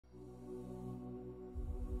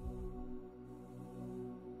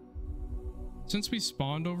Since we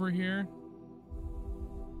spawned over here,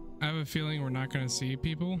 I have a feeling we're not going to see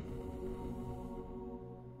people.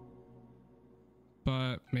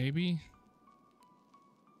 But maybe.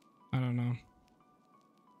 I don't know.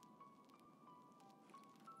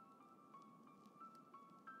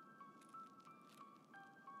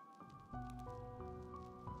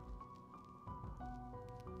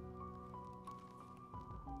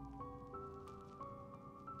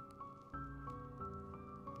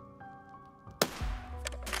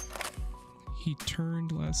 He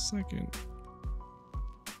turned last second.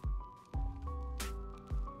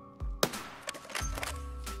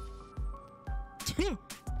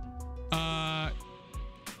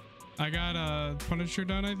 I got a Punisher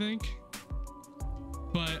done, I think.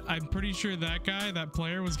 But I'm pretty sure that guy, that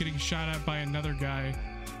player, was getting shot at by another guy.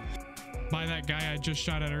 By that guy I just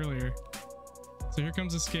shot at earlier. So here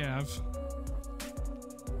comes a scav.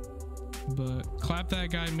 But clap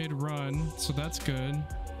that guy mid-run, so that's good.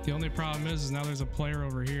 The only problem is now there's a player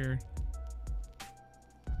over here.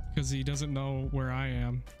 Because he doesn't know where I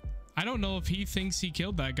am. I don't know if he thinks he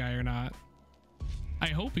killed that guy or not. I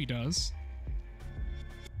hope he does.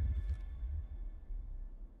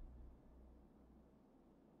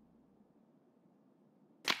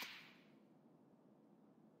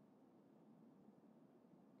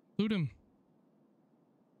 Loot him.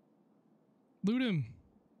 Loot him.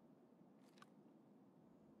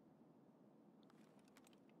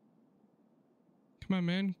 Come on,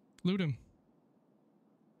 man. Loot him.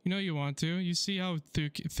 You know you want to. You see how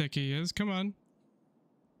thick he is. Come on.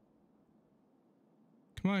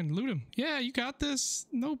 Come on, loot him. Yeah, you got this.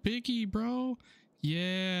 No biggie, bro.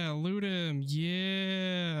 Yeah, loot him.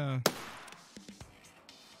 Yeah.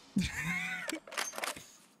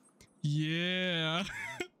 Yeah.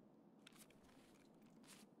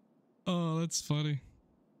 Oh, that's funny.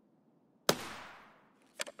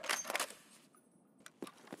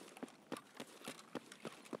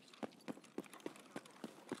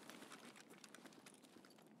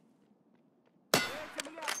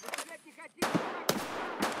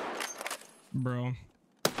 Bro.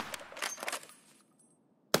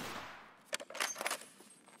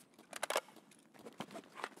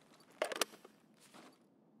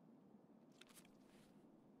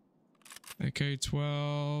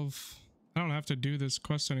 AK-12. I don't have to do this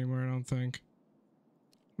quest anymore, I don't think.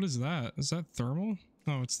 What is that? Is that thermal?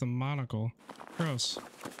 No, it's the monocle. Gross.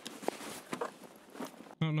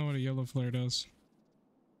 I don't know what a yellow flare does.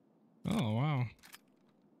 Oh, wow.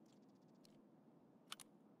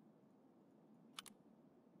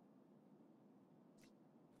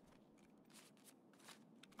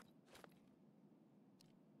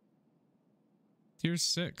 Tier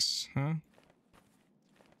 6, huh?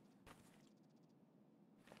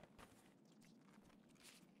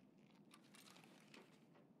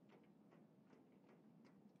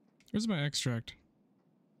 Where's my extract?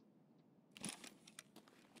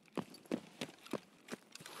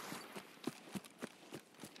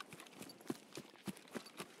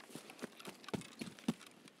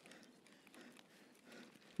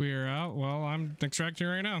 We are out. Well, I'm extracting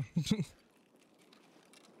right now.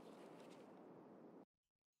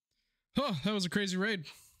 Oh, that was a crazy raid.